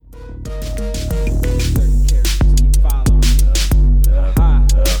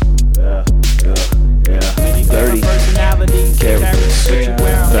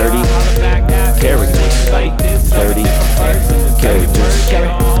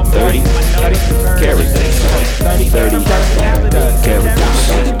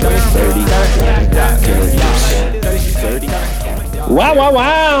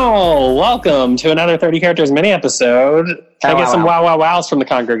Wow. Welcome to another 30 Characters mini-episode. Can I get some wow-wow-wows from the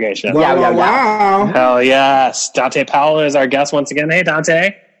congregation? Wow. Hell yes. Dante Powell is our guest once again. Hey,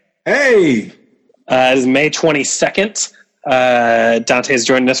 Dante. Hey. It is May 22nd. Dante is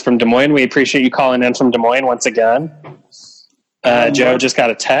joining us from Des Moines. We appreciate you calling in from Des Moines once again. Joe just got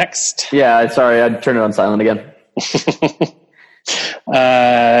a text. Yeah, sorry. I turned it on silent again.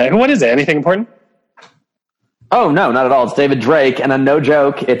 What is it? Anything important? Oh, no, not at all. It's David Drake, and no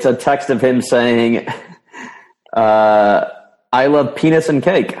joke, it's a text of him saying, I love penis and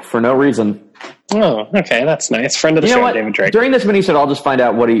cake for no reason. Oh, okay, that's nice. Friend of the show, David Drake. During this mini-show, I'll just find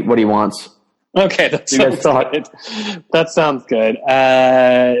out what he wants. Okay, that sounds good.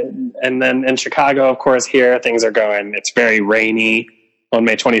 And then in Chicago, of course, here, things are going. It's very rainy on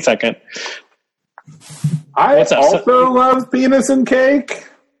May 22nd. I also love penis and cake.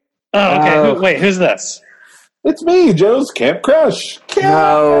 Oh, okay. Wait, who's this? It's me, Joe's Camp Crush.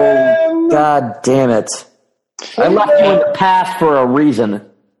 No, God damn it. I left you in the past for a reason.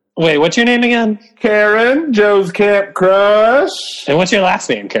 Wait, what's your name again? Karen, Joe's Camp Crush. And what's your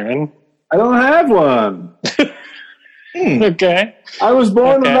last name, Karen? I don't have one. Okay. I was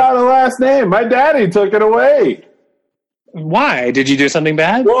born without a last name. My daddy took it away. Why? Did you do something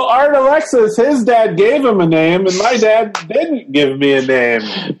bad? Well, Art Alexis, his dad gave him a name, and my dad didn't give me a name.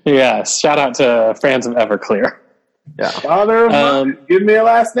 Yes. Shout out to fans of Everclear. Yeah. Father of mine, give me a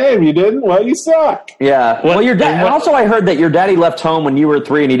last name. You didn't? Well, you suck. Yeah. Well, your dad. Also, I heard that your daddy left home when you were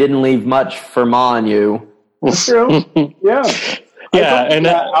 3, and he didn't leave much for Ma and you. That's true. Yeah. Yeah, and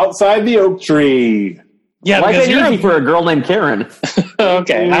outside the oak tree. Yeah, life ain't easy for a girl named Karen.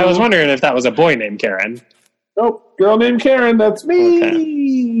 Okay, I was wondering if that was a boy named Karen. Nope, girl named Karen. That's me.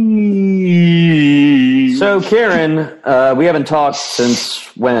 Okay. So, Karen, we haven't talked since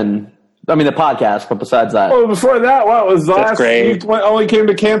when? I mean, the podcast, but besides that. Well, before that, what was the last? You only came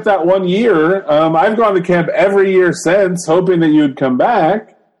to camp that 1 year. I've gone to camp every year since, hoping that you'd come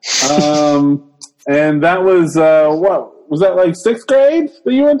back. And that was what? Was that like 6th grade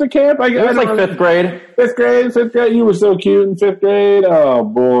that you went to camp? It was like 5th grade. 5th grade? You were so cute in 5th grade. Oh,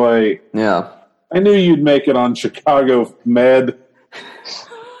 boy. Yeah. I knew you'd make it on Chicago Med.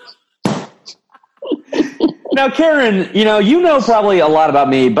 Now, Karen, you know probably a lot about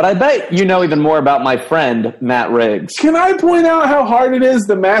me, but I bet you know even more about my friend, Matt Riggs. Can I point out how hard it is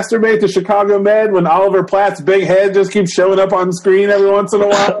to masturbate to Chicago Med when Oliver Platt's big head just keeps showing up on screen every once in a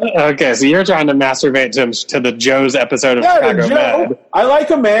while? Okay, so you're trying to masturbate to the Joe's episode of Chicago Med. I like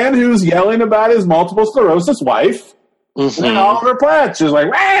a man who's yelling about his multiple sclerosis wife, and Oliver Platt's just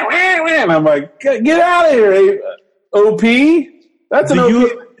like, wah, wah, wah, and I'm like, get out of here, OP. That's an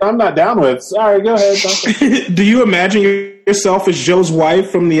OP. I'm not down with. Sorry, go ahead. Do you imagine yourself as Joe's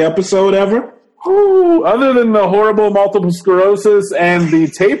wife from the episode ever? Ooh, other than the horrible multiple sclerosis and the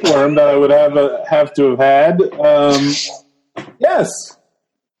tapeworm that I would have to have had, yes.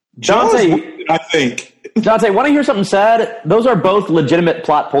 Dante, I think. Dante, want to hear something sad? Those are both legitimate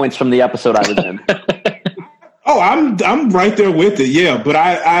plot points from the episode I was in. Oh, I'm right there with it, yeah. But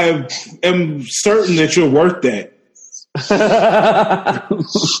I am certain that you're worth that.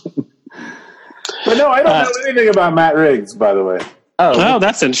 But no, I don't know anything about Matt Riggs, by the way. Oh,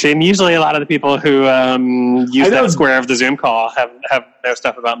 that's interesting. Usually a lot of the people who use that square of the Zoom call have no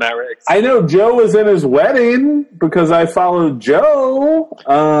stuff about Matt Riggs. I know Joe was in his wedding because I followed Joe.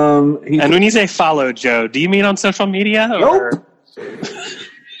 And when you say follow Joe, do you mean on social media? Or? Nope.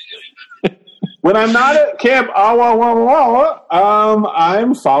 When I'm not at Camp I'm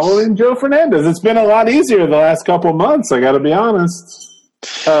following Joe Fernandez. It's been a lot easier the last couple months, I got to be honest.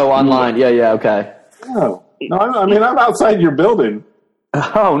 Oh, online. Yeah, okay. No, I mean, I'm outside your building.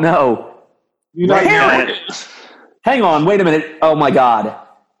 Oh, no. Hang on, wait a minute. Oh, my God.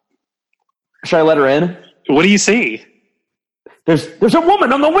 Should I let her in? What do you see? There's a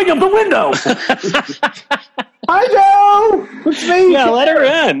woman on the wing of the window. Hi, Joe. It's me. Yeah, let her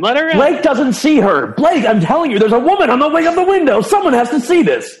in. Blake doesn't see her. Blake, I'm telling you, there's a woman on the wing of the window. Someone has to see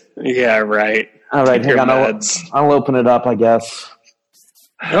this. Yeah, right. All right, hang on. I'll open it up, I guess.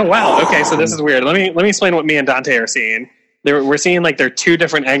 Oh, wow. Okay, so this is weird. Let me explain what me and Dante are seeing. We're seeing like they're two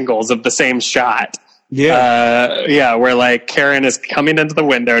different angles of the same shot. Yeah. Where like Karen is coming into the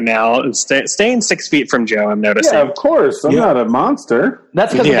window now and staying 6 feet from Joe. I'm noticing. Yeah, of course. I'm not a monster.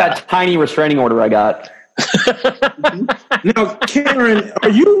 That's because of that tiny restraining order I got. Now, Karen, are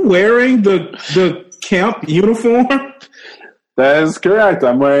you wearing the camp uniform? That is correct.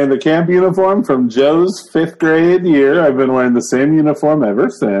 I'm wearing the camp uniform from Joe's 5th grade year. I've been wearing the same uniform ever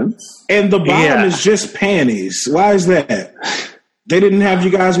since. And the bottom is just panties. Why is that? They didn't have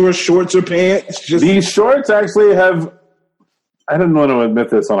you guys wear shorts or pants? These shorts actually have, I didn't want to admit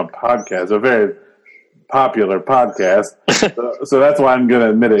this on a podcast, a very popular podcast, so that's why I'm going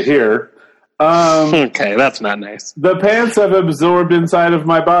to admit it here. Okay, that's not nice. The pants have absorbed inside of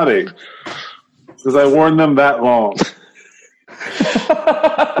my body because I worn them that long.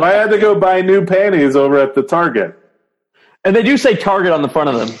 I had to go buy new panties over at the Target. And they do say Target on the front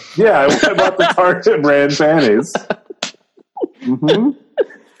of them. Yeah, I bought the Target brand panties. Mm-hmm.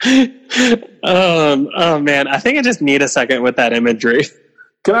 Oh man, I think I just need a second with that imagery.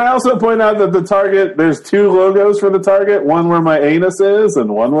 Can I also point out that the Target, there's 2 logos for the Target, one where my anus is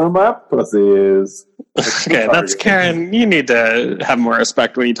and one where my pussy is. Okay, that's Karen. You need to have more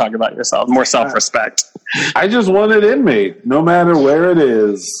respect when you talk about yourself, more self-respect. I just want it in me, no matter where it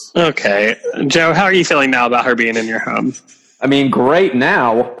is. Okay. Joe, how are you feeling now about her being in your home? I mean, great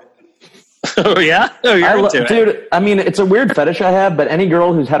now. Oh, yeah? Oh, you're into it. Dude, I mean, it's a weird fetish I have, but any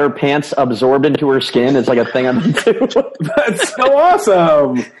girl who's had her pants absorbed into her skin is like a thing I'm into. That's so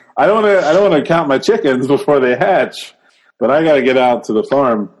awesome. I don't want to count my chickens before they hatch, but I got to get out to the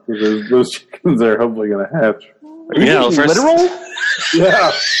farm because those chickens are hopefully going to hatch. Are you literal?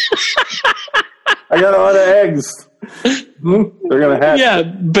 Yeah. I got a lot of eggs. They're going to hatch. Yeah,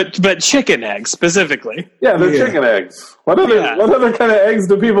 but chicken eggs specifically. Yeah, they're chicken eggs. What other kind of eggs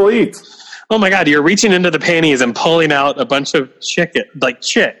do people eat? Oh my God, you're reaching into the panties and pulling out a bunch of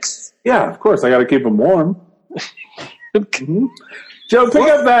chicks. Yeah, of course. I got to keep them warm. Mm-hmm. Joe, pick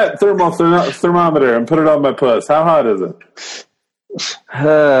up that thermometer and put it on my puss. How hot is it?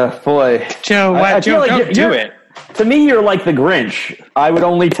 Boy. Joe, don't do it. To me, you're like the Grinch. I would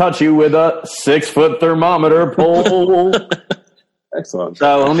only touch you with a 6-foot thermometer pole. Excellent.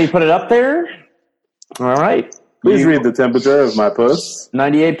 So let me put it up there. All right. Please read the temperature of my puss.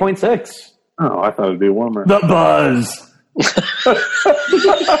 98.6. Oh, I thought it'd be warmer. The buzz.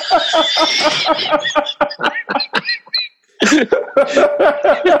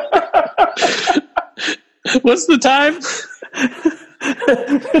 What's the time?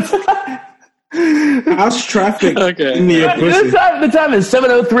 How's traffic? Okay. The time is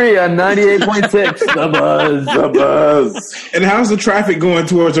 7:03 on 98.6. The buzz. The buzz. And how's the traffic going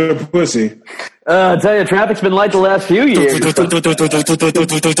towards her pussy? I tell you, traffic's been light the last few years. We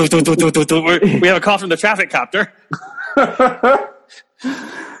have a call from the traffic copter.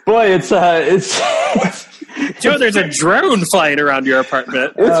 Boy, it's Joe, there's a drone flying around your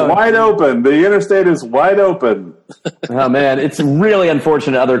apartment. It's wide open. The interstate is wide open. Oh, man. It's really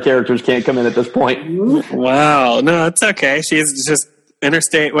unfortunate other characters can't come in at this point. Wow. No, it's okay. She's just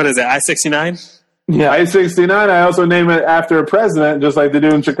interstate, what is it, I-69? Yeah. I-69, I also name it after a president, just like they do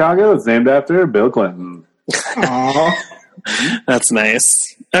in Chicago. It's named after Bill Clinton. Aww. That's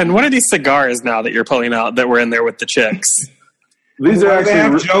nice. And what are these cigars now that you're pulling out that were in there with the chicks? These are actually... They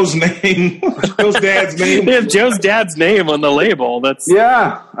have Joe's name. Joe's dad's name. They have Joe's dad's name on the label.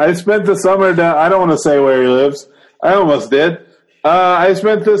 Yeah. I spent the summer down... I don't want to say where he lives. I almost did. I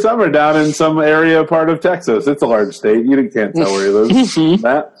spent the summer down in some area part of Texas. It's a large state. You can't tell where he lives.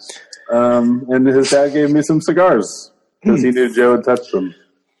 Matt. And his dad gave me some cigars because he knew Joe had touched them.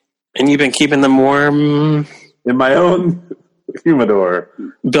 And you've been keeping them warm? In my own humidor.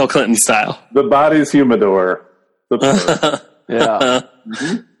 Bill Clinton style. The body's humidor. Yeah.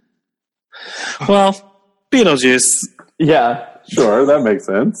 Well, Beetlejuice. Yeah. Sure, that makes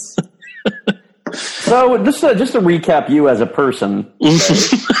sense. So just to recap you as a person.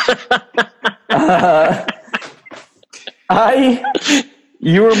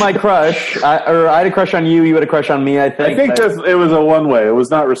 You were my crush. I had a crush on you. You had a crush on me, I think. I think it was a one-way. It was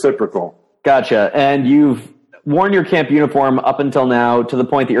not reciprocal. Gotcha. And you've worn your camp uniform up until now to the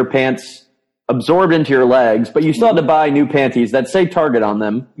point that your pants absorbed into your legs, but you still had to buy new panties that say Target on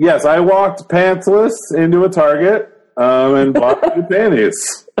them. Yes, I walked pantsless into a Target and bought new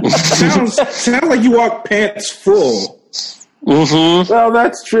panties. Sounds like you walked pants full. Mm-hmm. Well,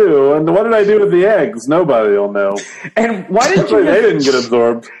 that's true. And what did I do with the eggs? Nobody will know. And why didn't you? They didn't get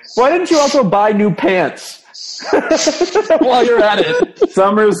absorbed. Why didn't you also buy new pants while you're at it?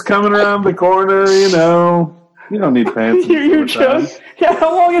 Summer's coming around the corner. You don't need pants. Yeah,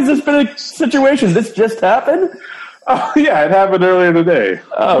 how long has this been a situation? This just happened? Oh, yeah, it happened earlier today.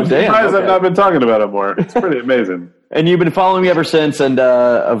 Oh, damn. Surprised Okay. I've not been talking about it more. It's pretty amazing. And you've been following me ever since, and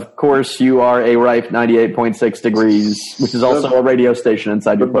of course, you are a ripe 98.6 degrees, which is also a radio station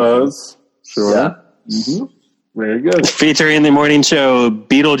inside The your phone. buzz. Sure. Yeah. Mm-hmm. Very good. Featuring the morning show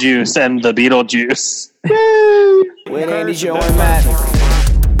Beetlejuice and the Beetlejuice. With Andy, Joe, and Matt.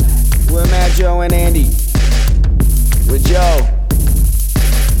 With Matt, Joe, and Andy. With Joe.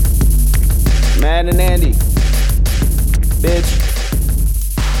 Matt and Andy. Bitch.